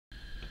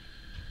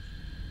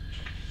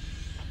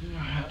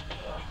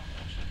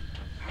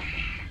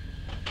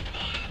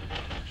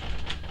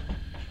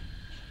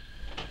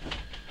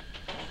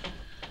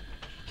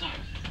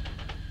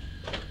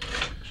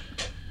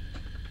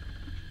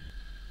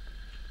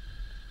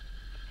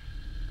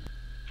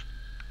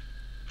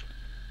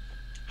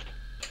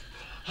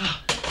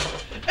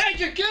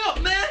VAJIC, get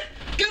up, man!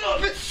 Get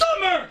up, it's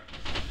summer!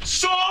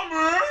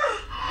 Summer?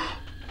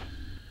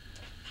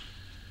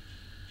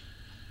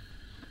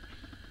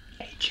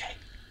 AJ,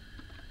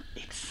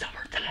 it's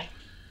summertime.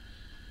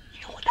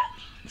 You know what that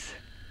means?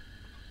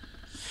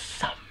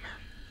 Summer.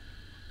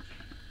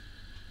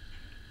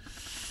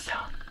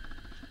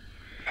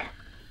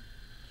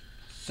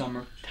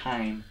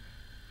 Summertime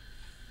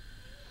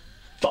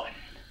fun.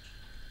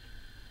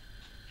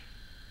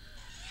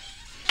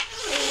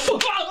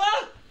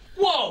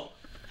 Whoa!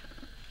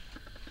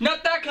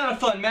 Not that kind of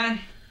fun, man.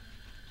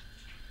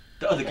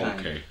 The other kind.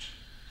 Okay.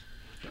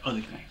 The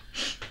other kind.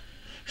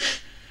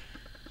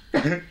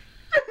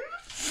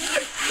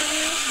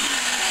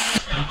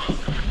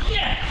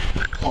 Yeah!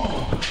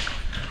 Oh.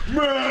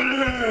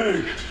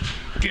 Medic!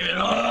 Get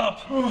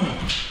up!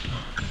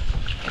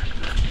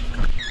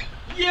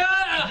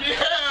 Yeah!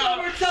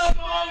 Summertime!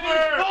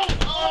 Summer!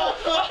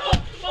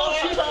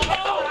 What is going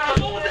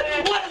on? What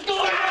is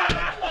going on?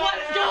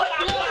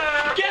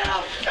 Get up! Get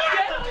up!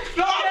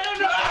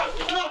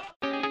 Get up!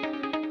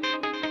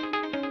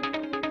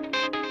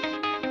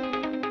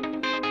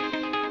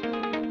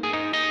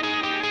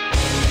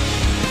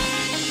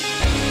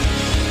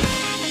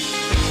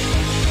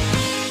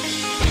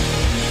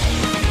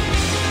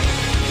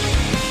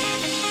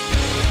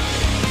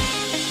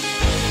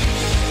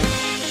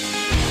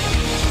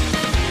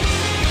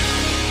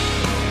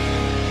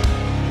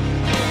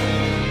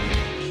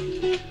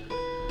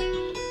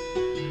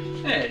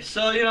 Hey,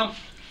 so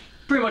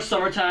pretty much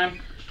summertime,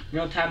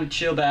 time to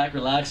chill back,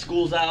 relax,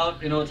 school's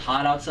out, it's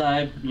hot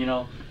outside,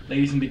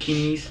 ladies in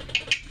bikinis,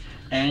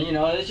 and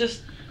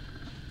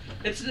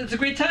it's a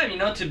great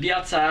time, to be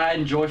outside,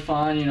 enjoy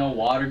fun,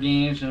 water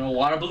games,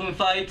 water balloon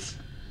fights.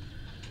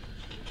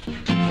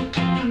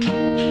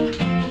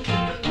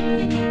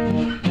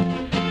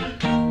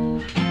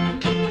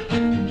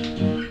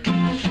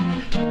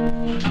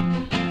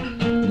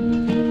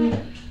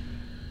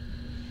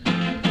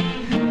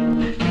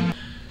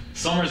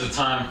 Summer's a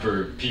time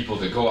for people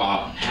to go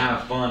out and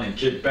have fun and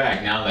kick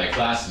back now that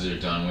classes are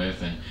done with,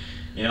 and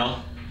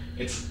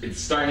it's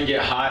starting to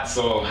get hot,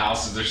 so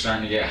houses are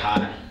starting to get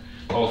hot.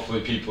 Hopefully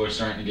people are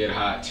starting to get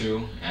hot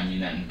too. I mean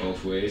that in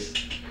both ways.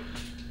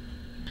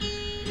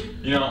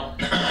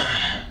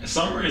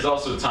 Summer is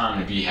also a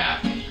time to be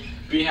happy.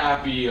 Be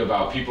happy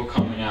about people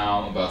coming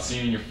out, about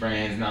seeing your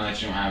friends now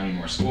that you don't have any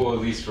more school, at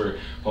least for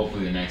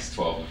hopefully the next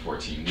 12 to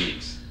 14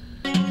 weeks.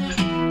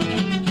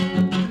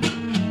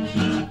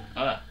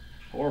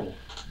 Horrible.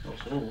 That was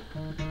horrible.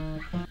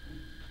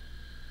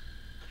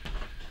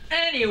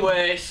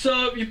 Anyway,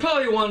 so you're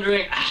probably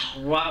wondering,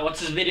 what's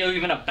this video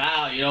even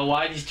about?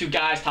 Why are these two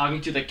guys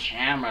talking to the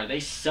camera? They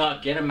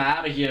suck. Get them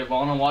out of here. I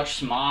want to watch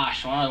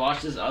Smosh. I want to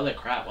watch this other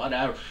crap.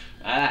 Whatever.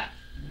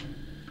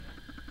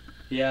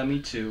 Yeah,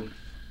 me too.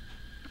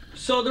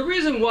 So the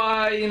reason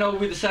why,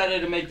 we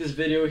decided to make this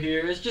video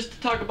here is just to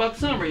talk about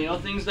summer,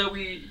 things that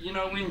we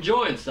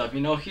enjoy and stuff.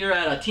 Here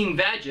at Team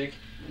VAJIC,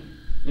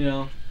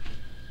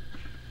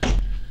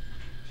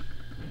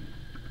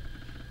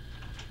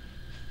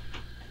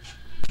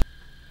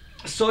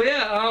 So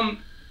yeah,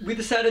 we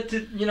decided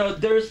to,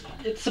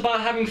 it's about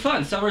having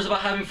fun. Summer's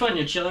about having fun.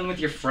 You're chilling with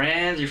your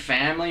friends, your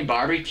family,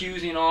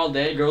 barbecues, all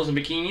day, girls in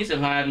bikinis.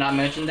 If I have not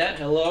mentioned that,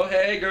 hello,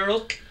 hey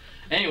girls.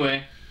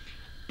 Anyway,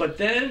 but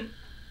then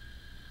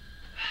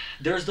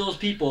there's those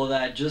people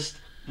that just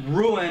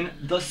ruin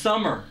the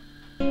summer.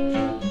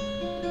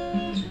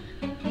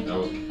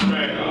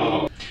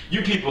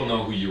 You people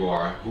know who you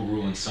are, who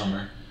ruin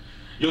summer.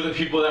 You're the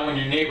people that when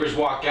your neighbors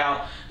walk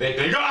out, they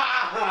think,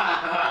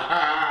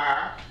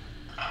 ah!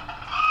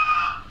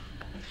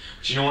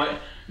 But you know what?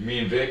 Me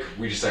and Vic,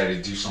 we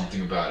decided to do something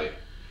about it.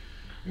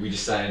 We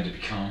decided to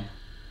become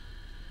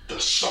the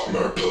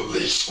Summer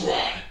Police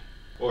Squad.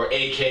 Or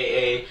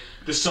AKA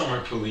the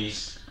Summer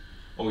Police.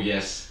 Oh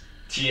yes,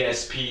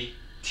 TSP,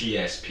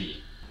 TSP.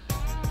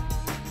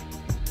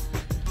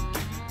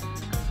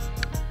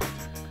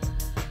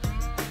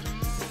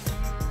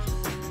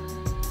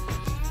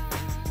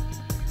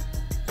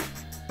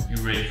 You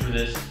ready for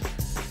this?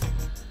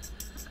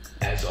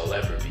 As I'll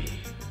ever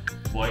be.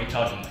 Why are you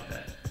talking like that?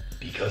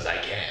 Because I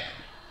can.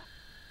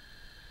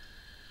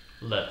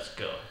 Let's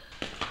go.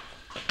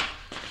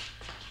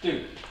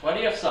 Dude, why do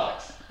you have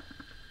socks?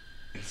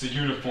 It's a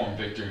uniform,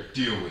 Victor.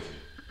 Deal with it.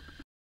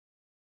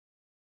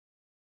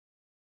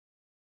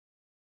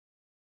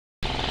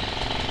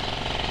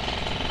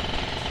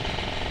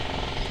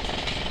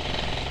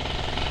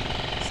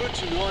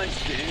 Such a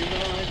nice day,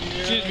 man. Yeah.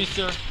 Excuse me,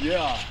 sir.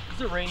 Yeah.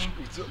 Is it raining?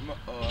 It's no.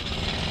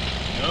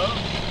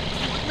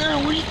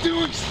 Man, what are you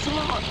doing?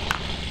 Stop.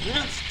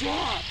 Man,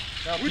 stop.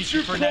 That'll What's teach you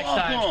your for next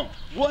time. problem?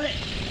 What?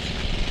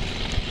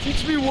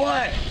 Teach me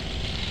what?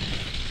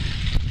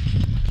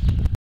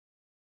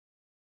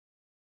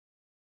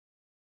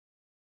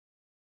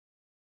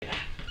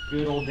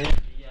 Good old day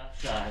to be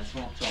outside. That's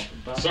what I'm talking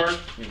about. Sir?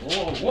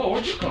 Whoa,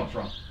 where'd you come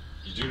from?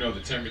 You do know the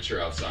temperature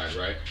outside,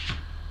 right?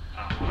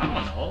 I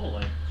don't know,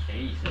 like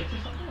 86 or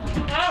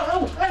something.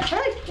 Oh,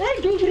 hey,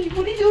 dude,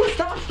 what are you doing?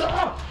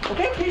 Stop.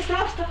 Okay,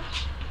 stop.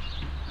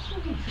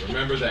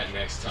 Remember that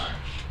next time.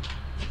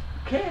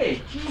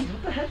 Okay, jeez,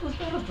 what the heck was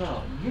that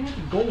about? You have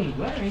to go and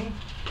wearing.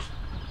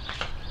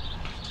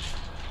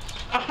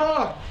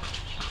 Aha!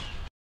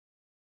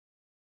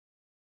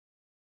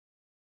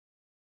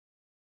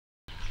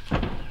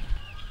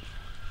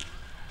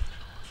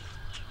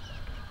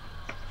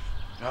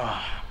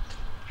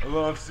 I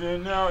love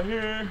sitting out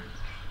here,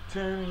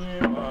 tanning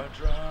in my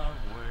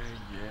driveway,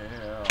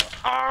 yeah.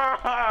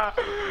 Ah!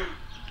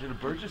 Did a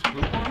bird just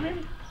poop on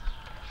me?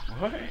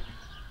 What?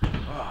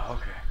 Oh,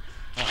 okay.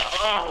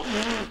 Oh.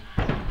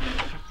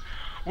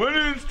 When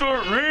did it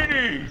start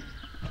raining?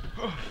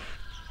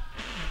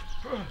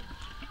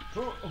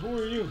 Who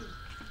are you?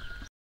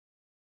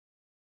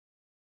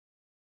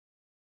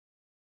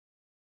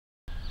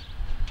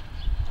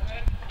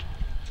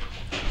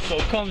 So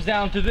it comes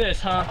down to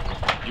this, huh?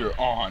 You're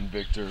on,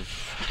 Victor.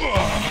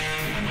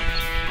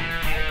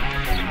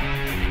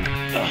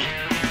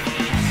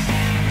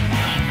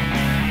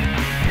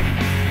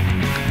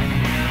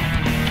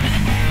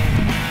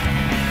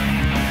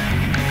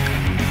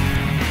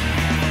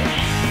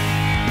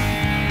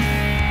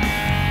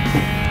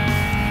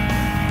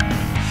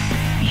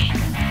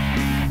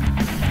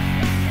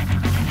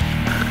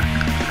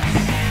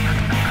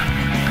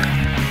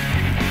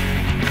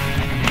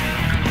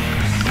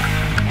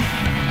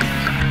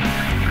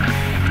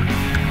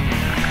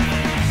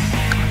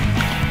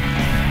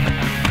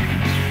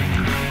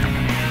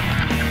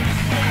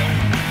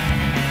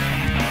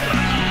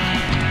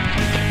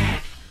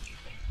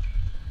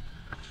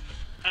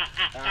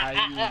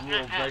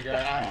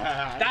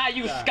 Die,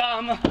 you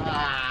scum!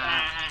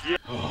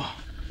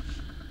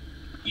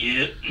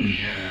 Yeah.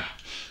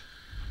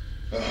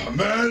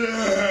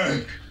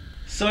 Medic!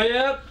 So,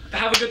 yep,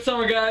 have a good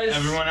summer, guys.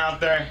 Everyone out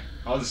there,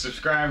 all the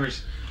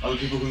subscribers, all the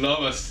people who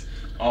love us.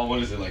 Oh,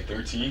 what is it, like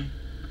 13?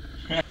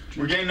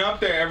 We're getting up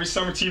there every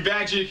summer. Team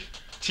VAJIC.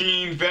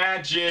 Team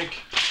VAJIC.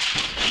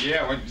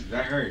 Yeah, what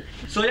I heard.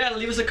 So yeah,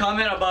 leave us a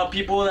comment about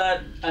people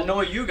that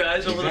annoy you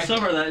guys over the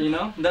summer that, you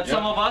know. That's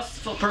some of us,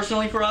 so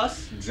personally for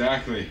us.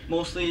 Exactly.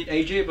 Mostly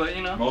AJ, but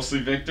you know. Mostly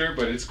Victor,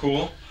 but it's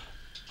cool.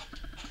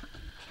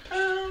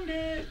 Pound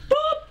it.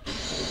 Boop.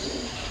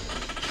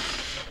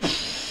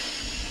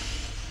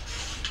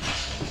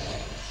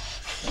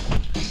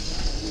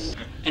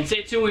 And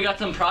stay tuned, we got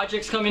some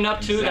projects coming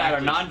up too that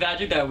are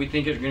non-VAJIC that we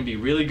think are going to be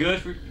really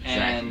good.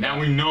 And now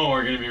we know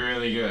are going to be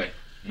really good.